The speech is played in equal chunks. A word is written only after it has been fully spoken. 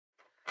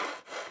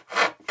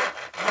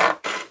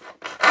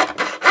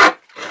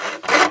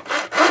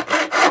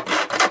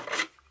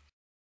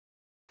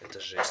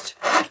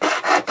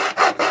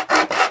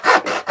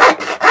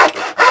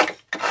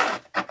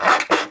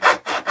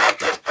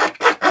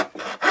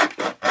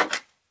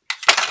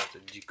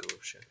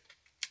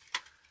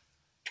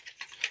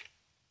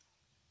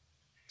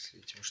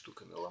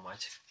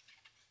снимать.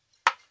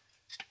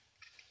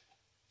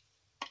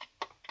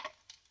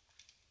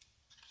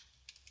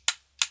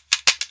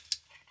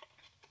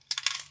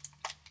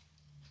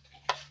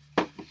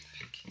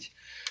 Офигеть.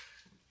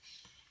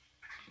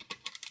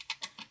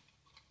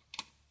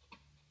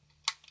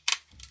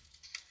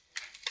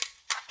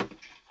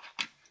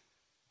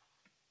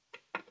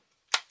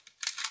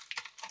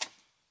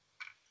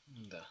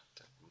 Да,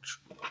 так лучше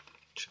было,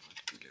 чем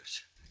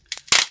отпиливать.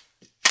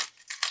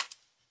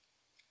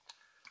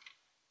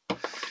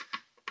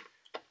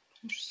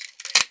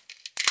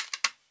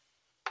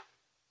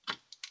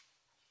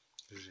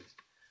 Жесть.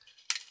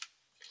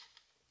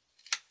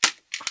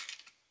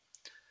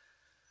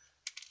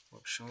 В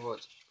общем,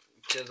 вот.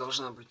 У тебя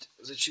должна быть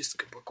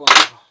зачистка по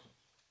контуру.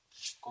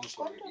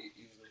 Контур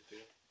и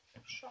изнутри.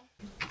 Хорошо.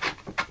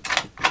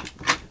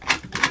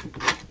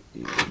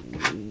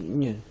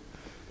 Не.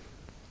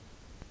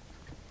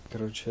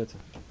 Короче, это.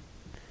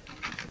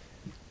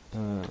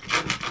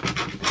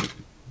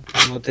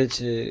 Вот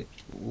эти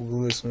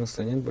углы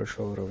смысла нет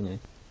большого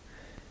равнять.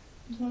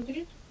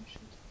 Внутри?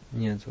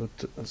 Нет, вот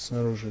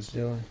снаружи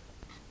сделай.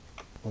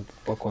 Вот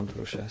по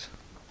контуру сейчас.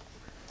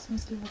 В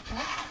смысле вот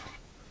так?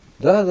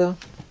 Да, да.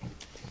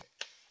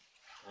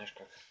 Знаешь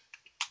как?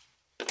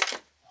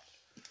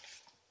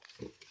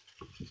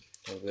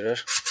 Вот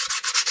берешь.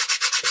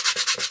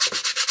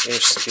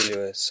 Видишь,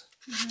 спиливается.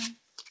 Угу.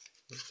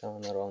 И там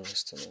она ровно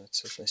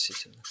становится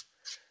относительно.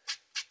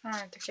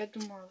 А, так я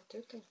думала, вот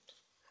это вот.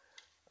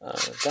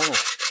 Да,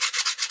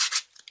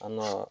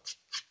 оно,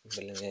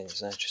 блин, я не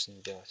знаю, что с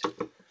ним делать.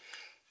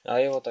 А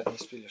его так не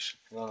спилишь.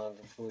 Его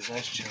надо будет,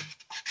 знаешь, чем?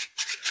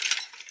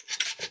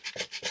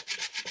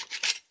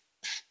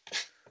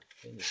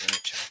 Я не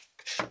знаю, чем.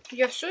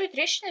 Я все и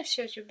трещины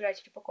все эти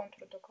убирать или по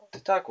контуру только? Ты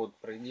так вот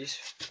пройдись,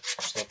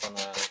 чтобы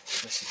она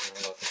относительно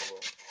гладкая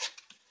была.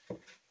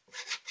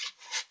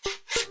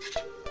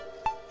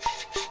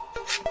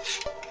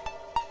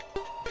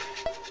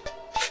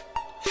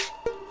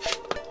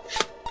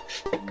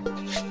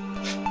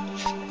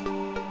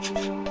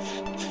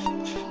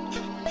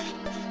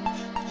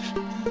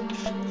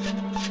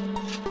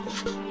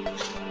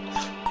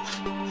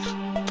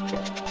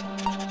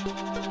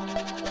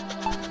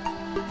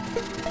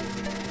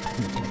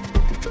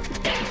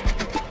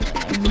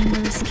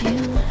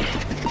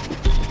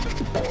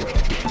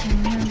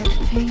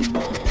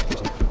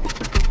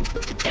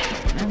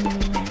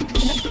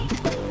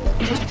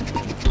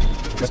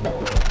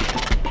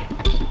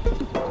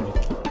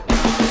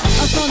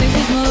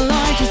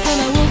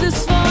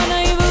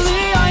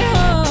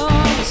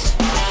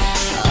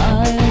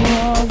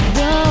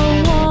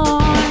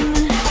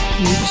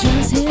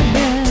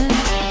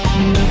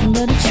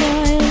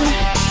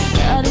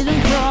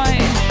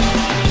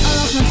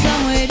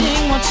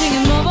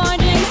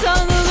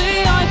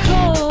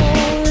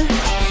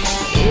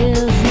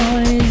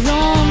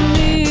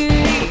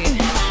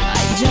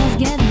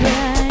 Get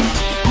back,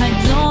 I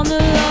don't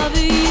love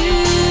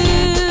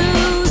you.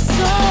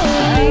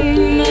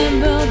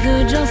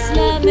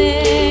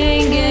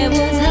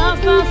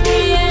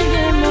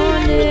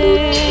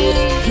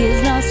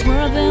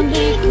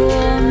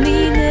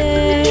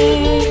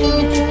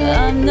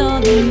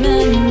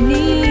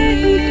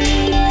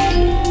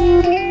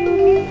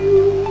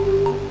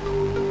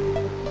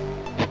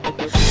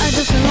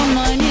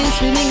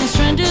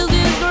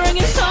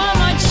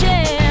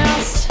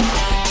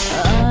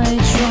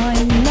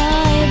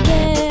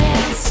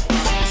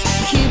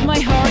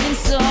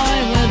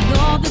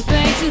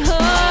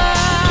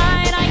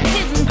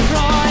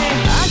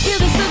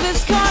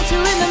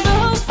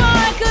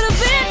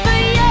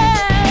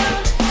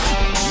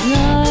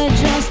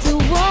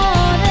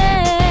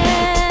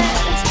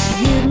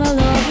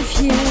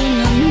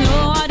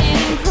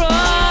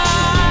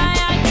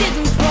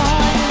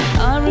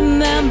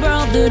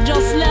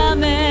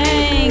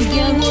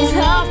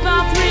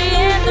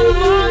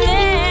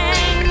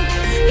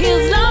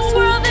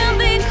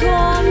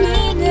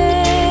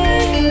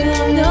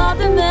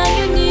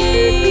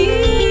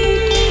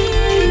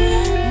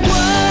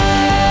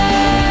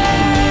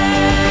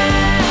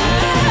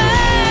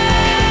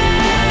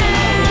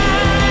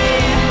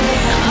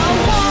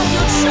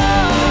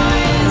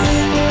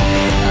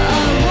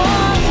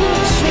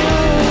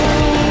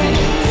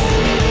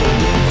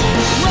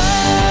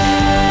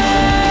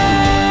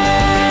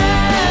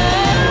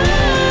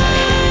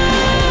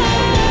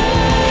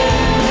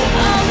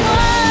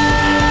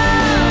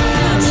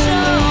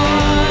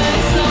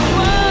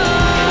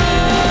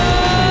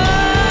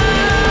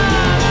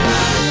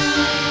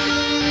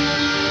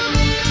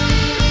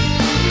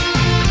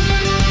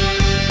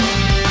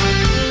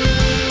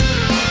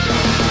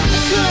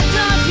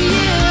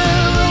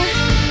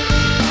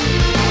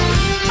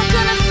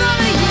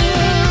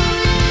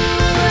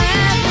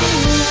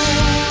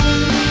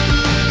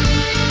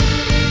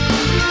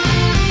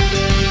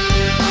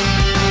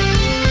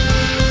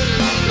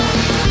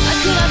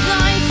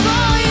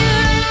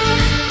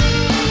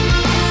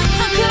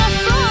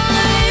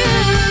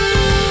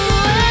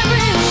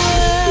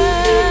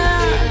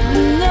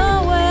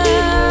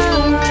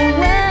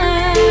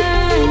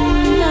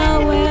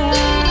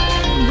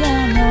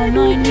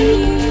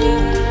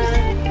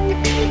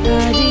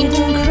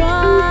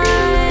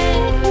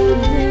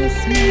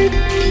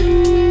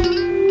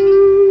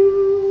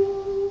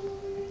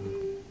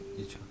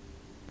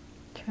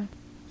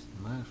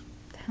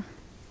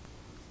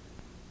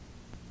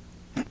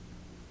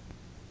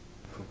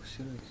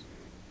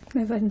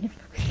 задним.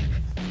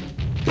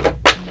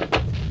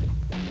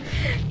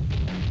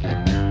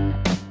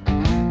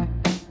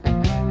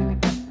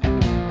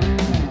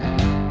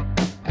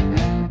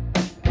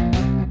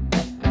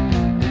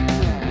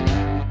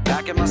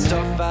 Packing my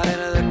stuff out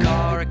into the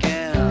car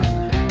again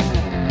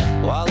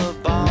while the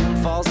bomb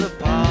falls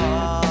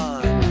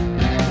apart.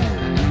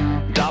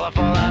 Dollar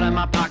fall out of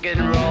my pocket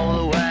and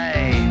roll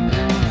away.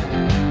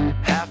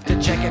 Have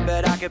to check it,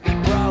 but I could be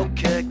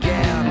broke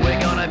again. We're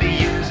gonna be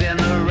using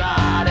the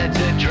rider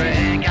to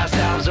drink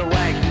ourselves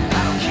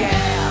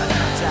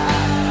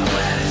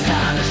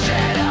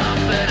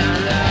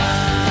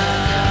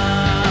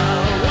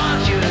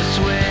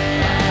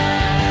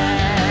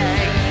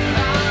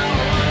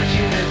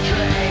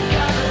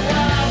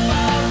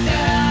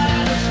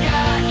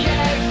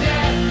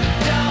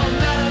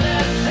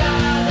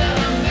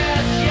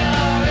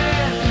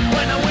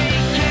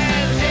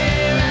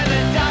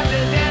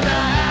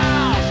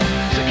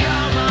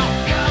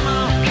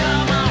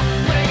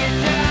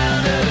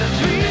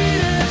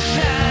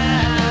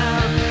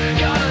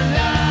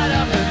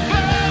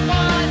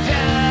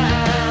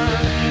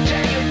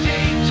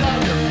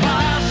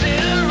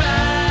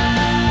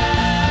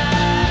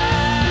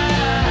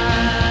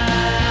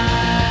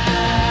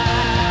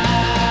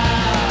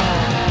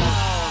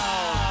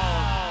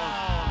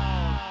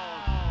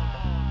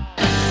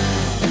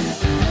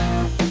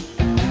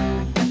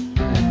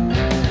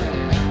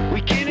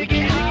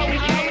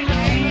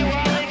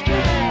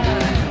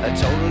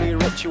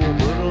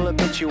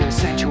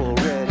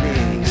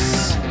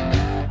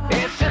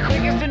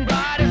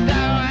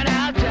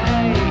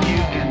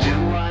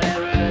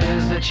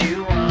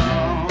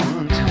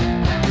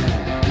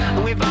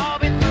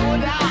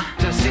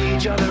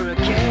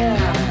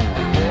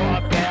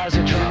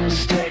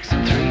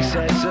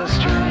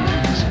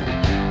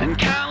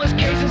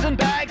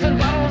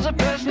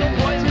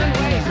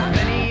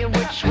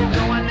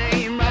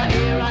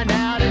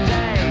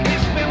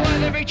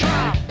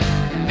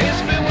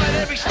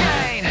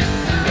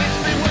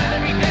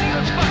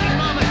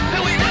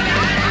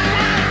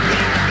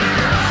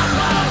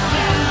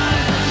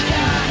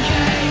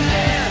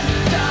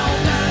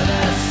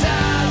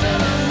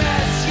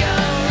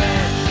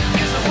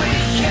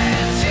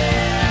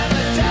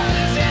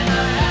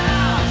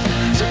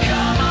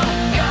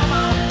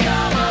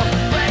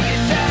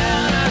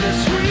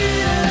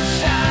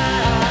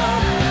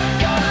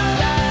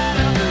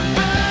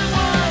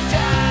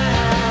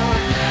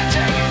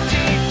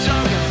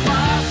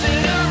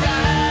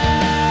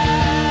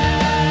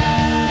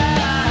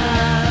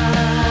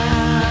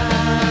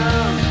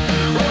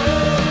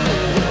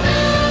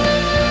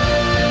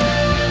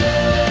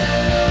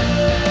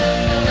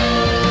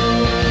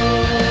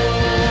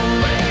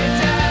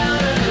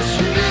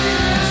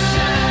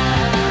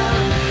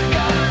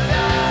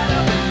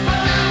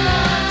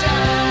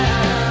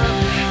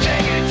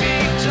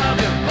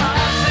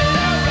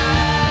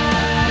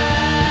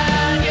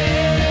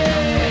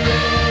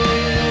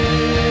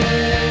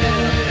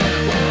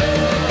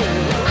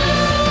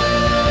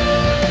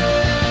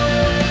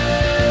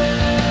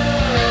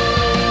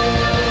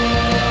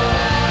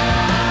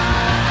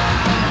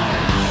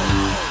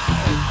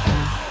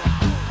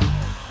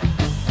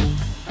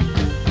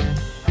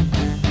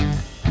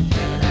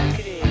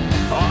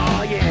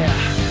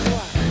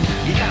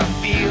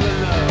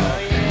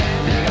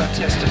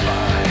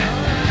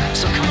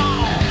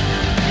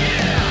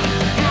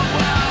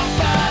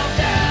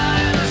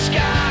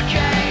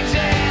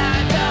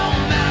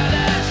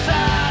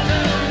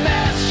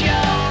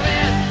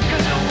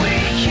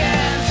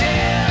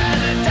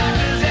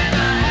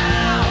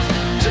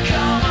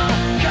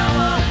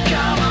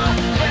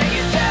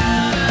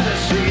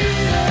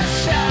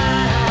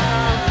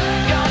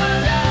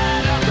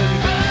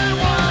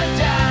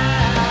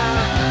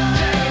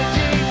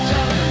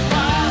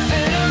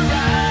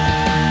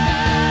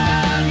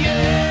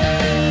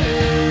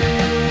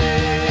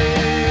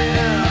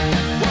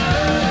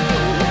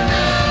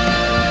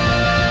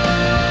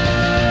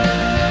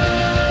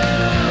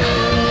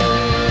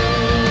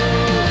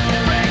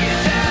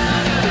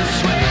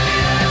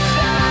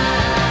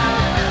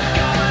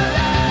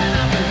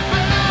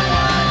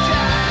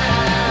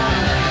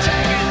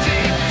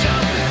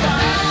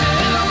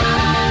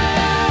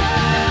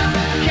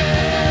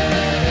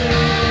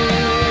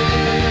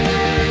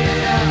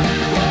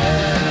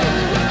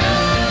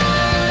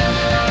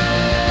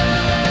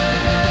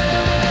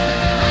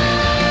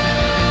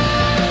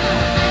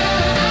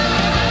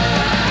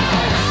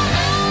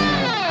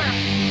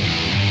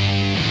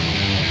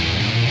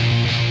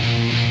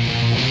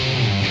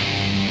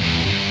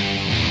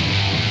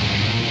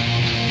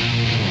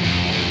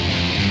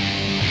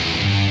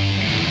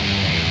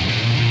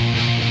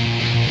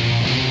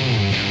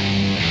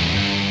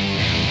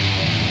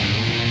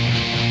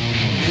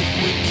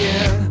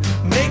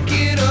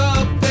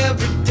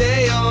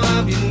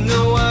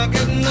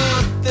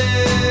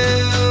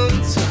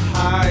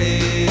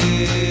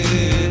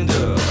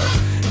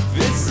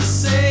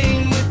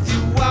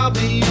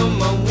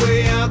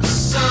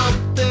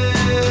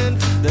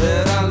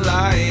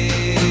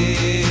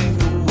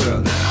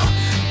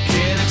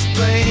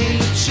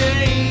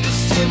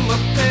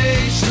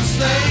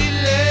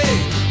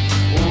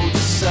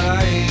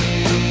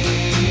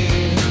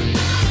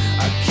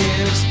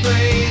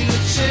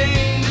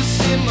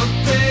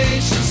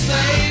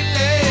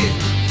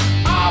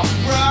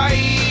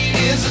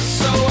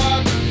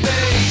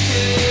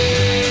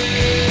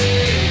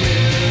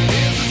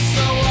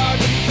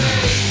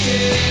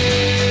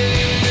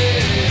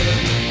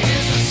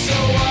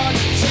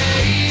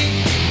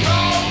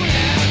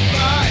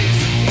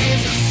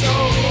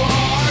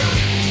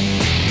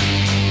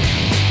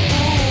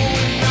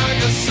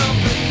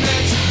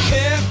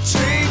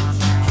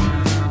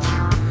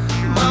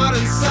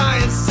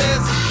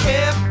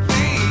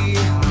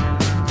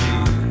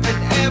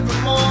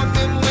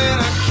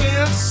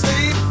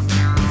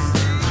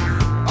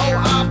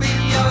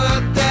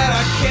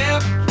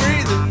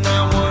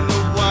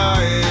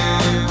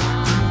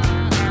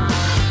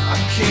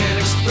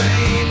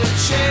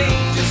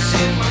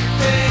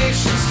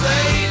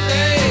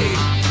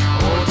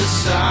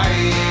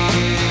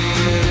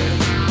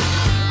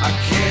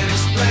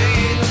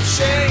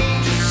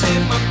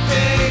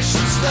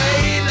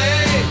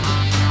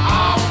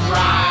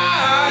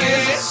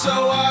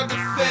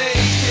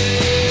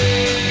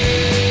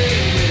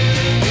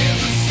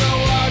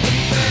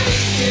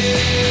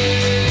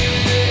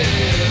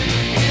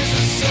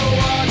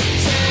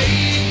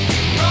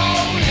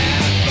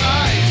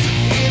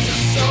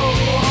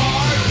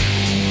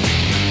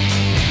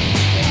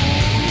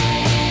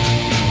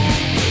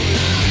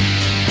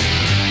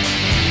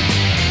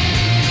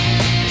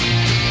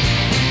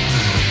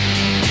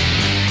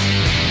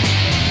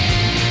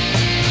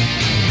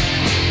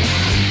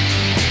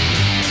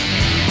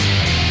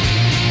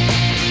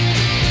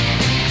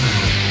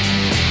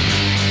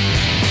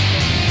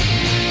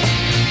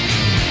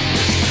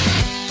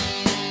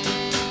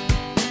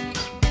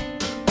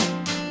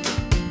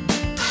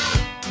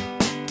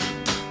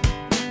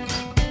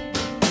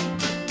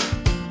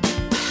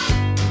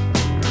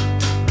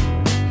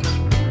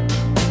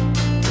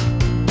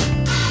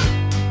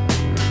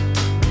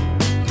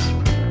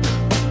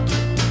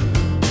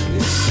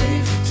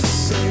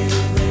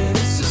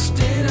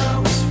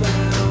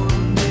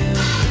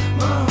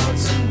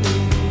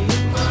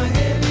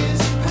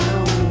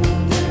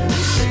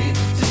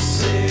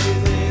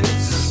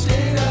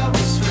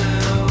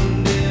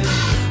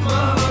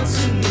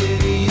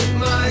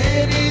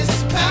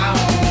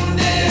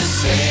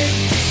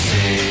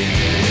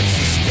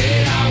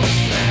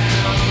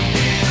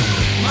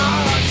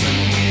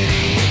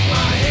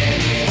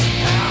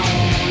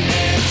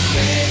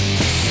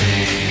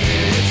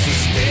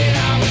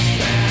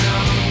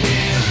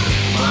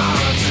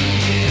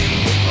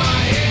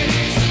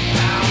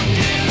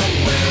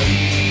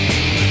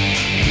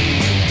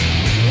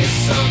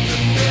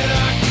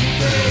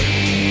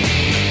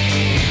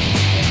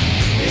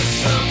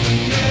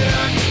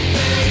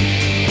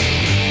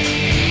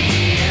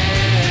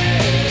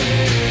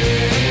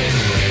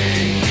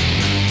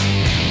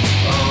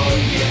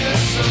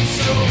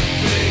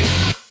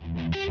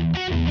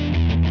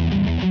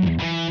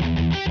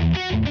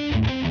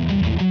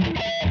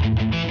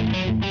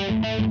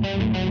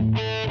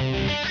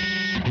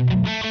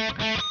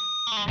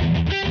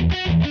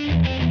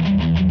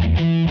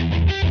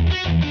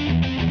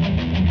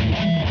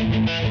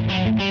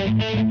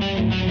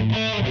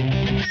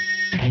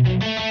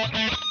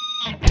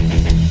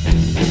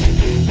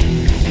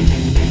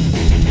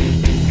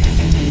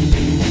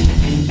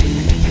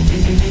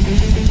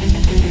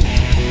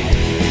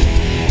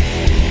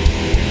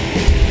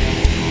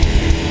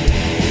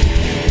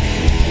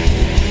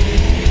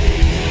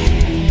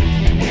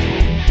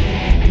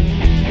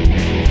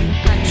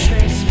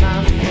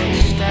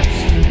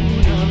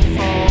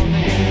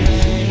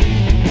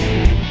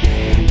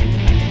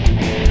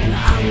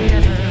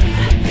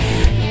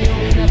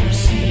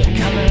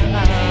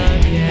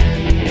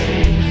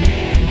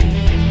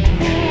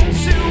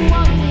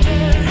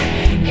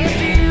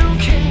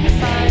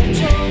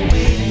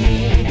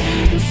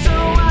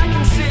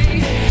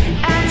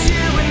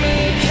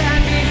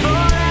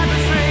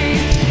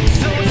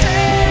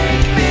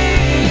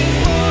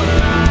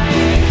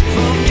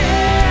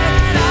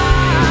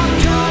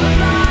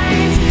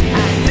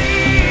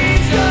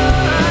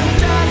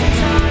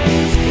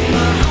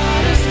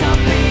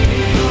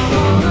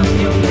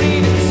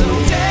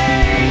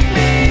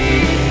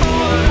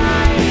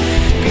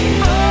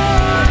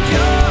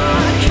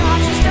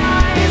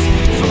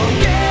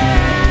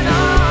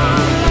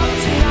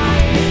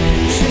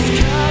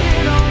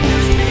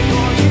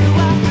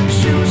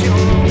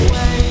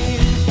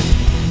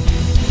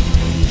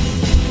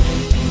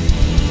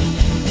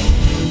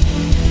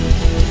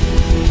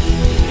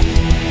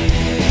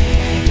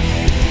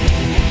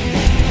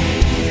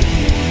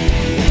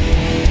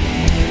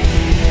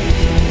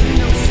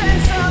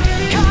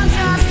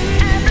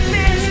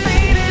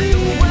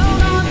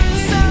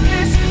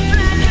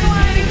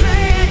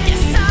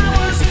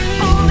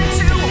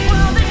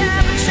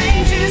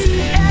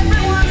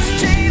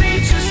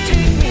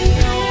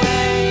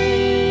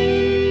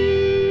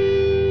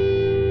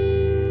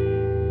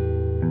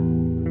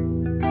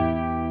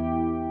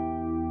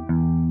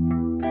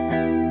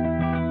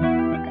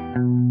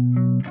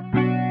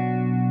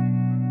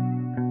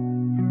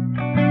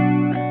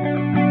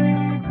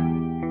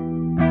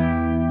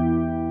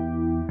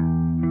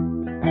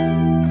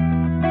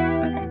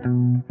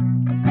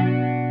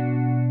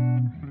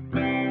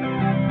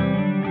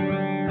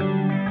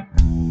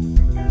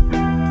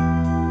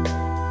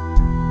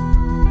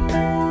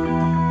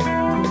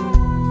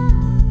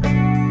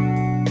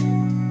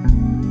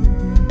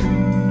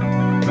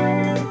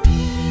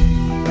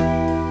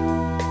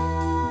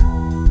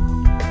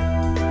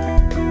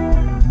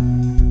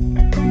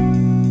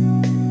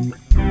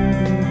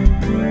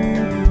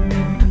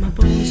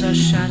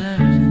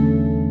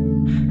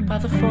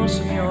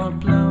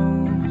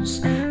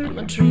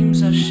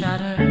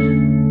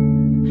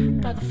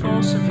shattered by the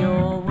force of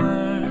your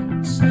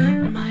words,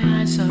 and my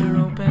eyes are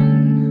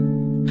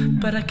open,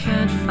 but I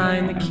can't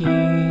find the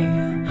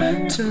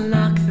key to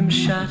lock them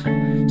shut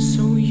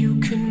so you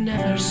can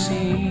never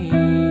see.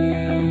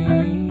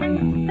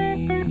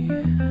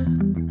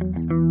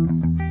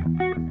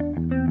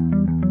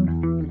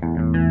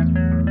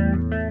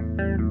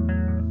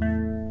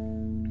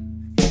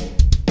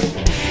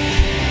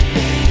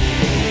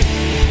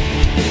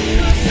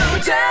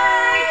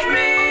 Take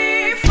me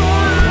for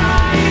a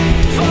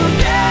ride,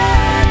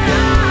 forget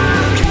the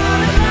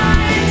colored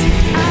lights.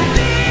 At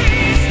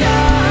least a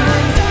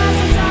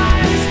dozen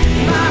times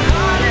my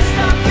heart has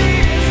stopped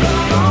beating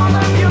from all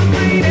of your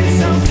bleeding.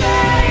 So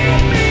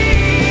take me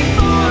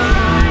for a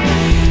ride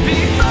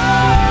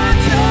before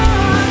your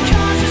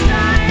conscience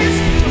dies.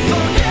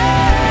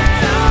 Forget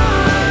the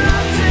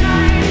love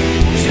tonight,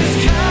 just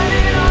cut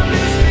it all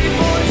loose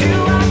before you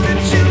have to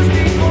choose,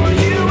 before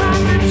you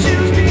have to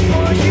choose,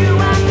 before you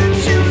have to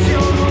choose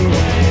your own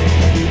way.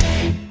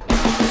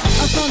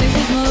 I thought it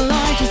was my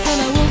life, just said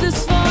I was this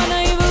far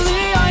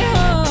naively. I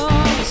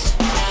hoped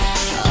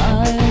I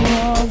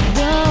was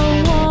the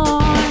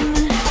one.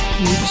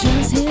 You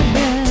just hit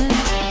back,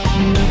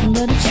 nothing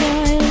but a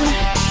child.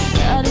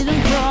 I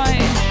didn't cry.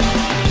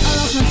 I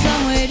lost my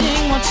time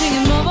waiting, watching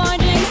him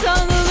avoiding.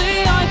 Suddenly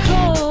I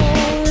called.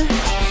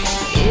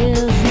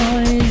 His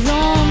eyes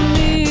on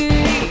me.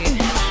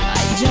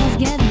 I just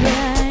get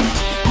back.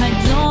 I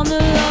don't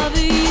love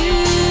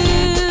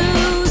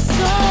you.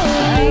 So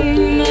I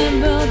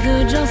remember the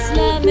just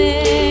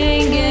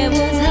slamming. It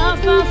was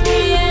 3:30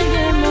 in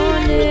the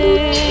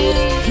morning.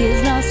 His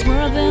last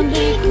word and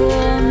they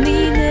called me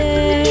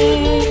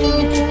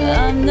name.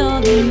 I'm not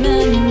the man